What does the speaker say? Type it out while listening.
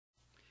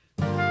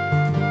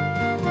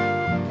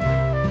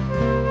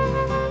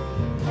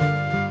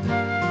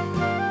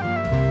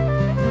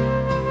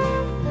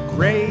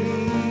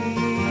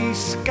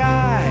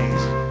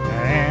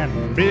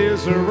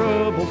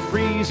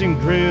freezing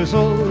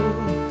drizzle,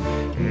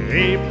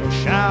 April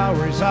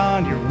showers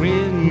on your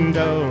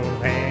window,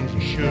 and you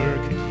sure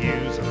could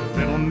use a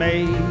little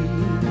May.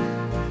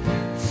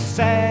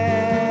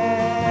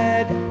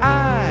 Sad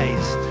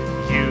eyes,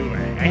 you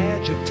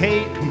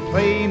agitate,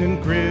 complain,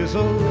 and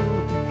grizzle.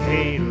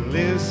 Hey,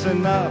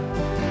 listen up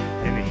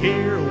and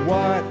hear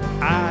what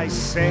I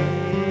say.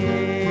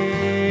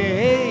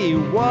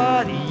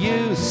 What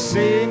you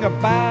sing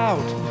about,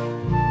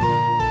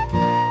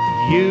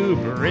 you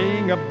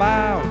bring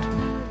about.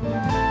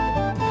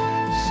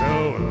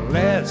 So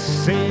let's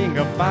sing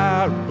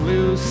about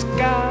blue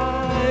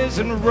skies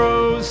and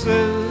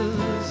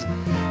roses,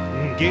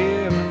 and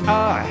give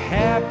a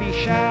happy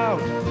shout.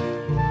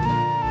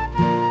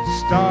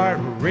 Start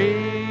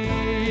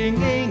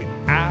ringing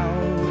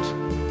out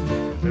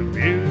the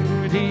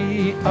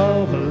beauty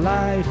of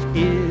life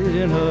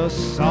in a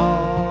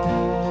song.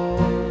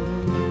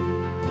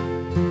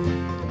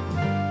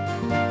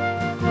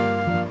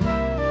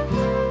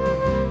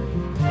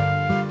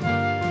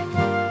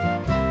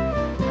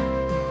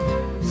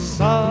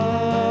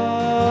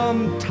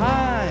 Sometimes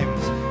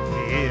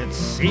it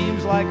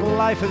seems like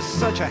life is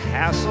such a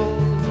hassle,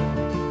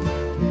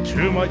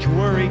 too much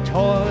worry,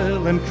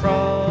 toil, and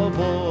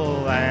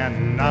trouble,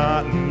 and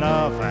not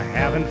enough of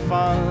having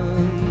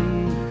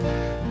fun.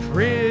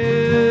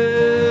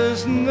 Prisoner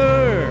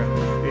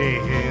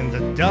in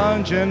the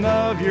dungeon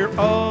of your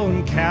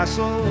own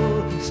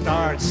castle,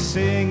 start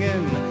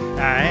singing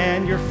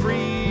and your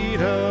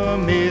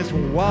freedom is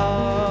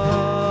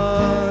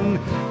won.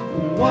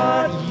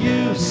 What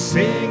you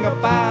sing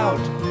about,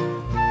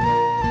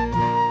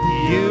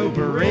 you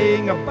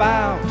bring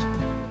about.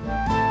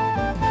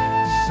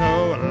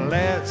 So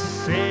let's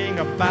sing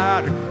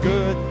about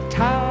good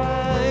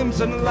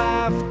times and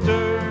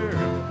laughter.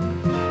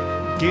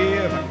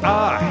 Give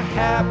a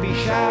happy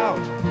shout.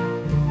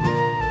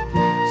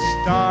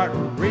 Start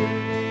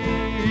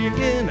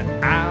ringing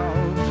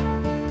out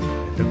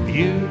the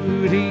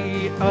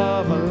beauty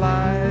of a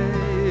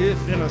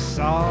life in a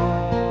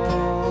song.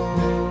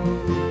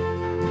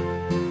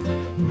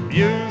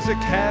 Music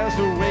has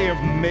a way of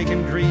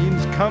making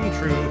dreams come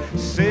true.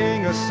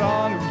 Sing a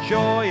song of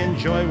joy and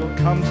joy will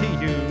come to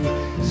you.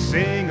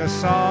 Sing a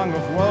song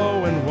of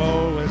woe and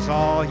woe is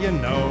all you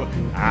know.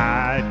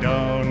 I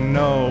don't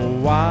know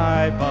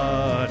why,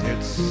 but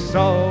it's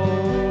so.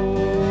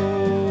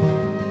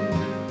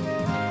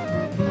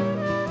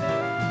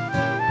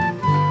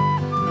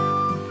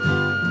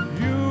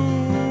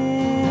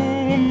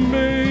 You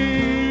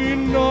may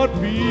not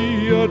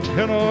be a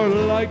tenor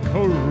like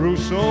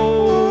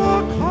Caruso,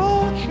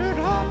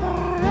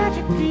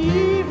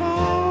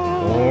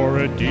 or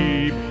a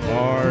deep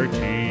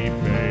hearty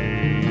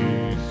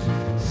bass.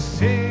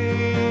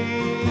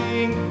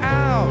 Sing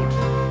out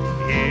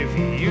if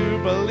you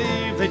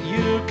believe that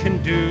you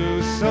can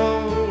do so.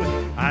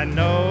 I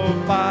know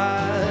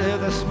by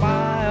the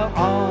smile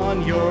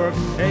on your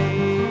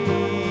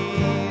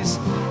face.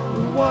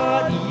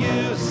 What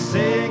you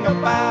sing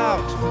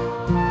about,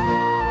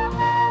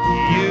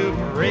 you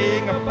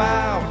bring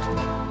about.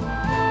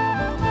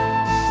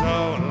 So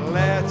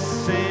let's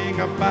sing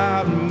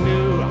about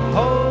new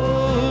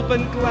hope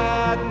and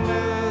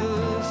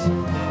gladness.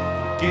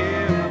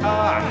 Give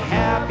a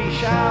happy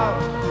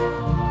shout.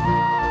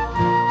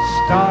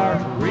 Start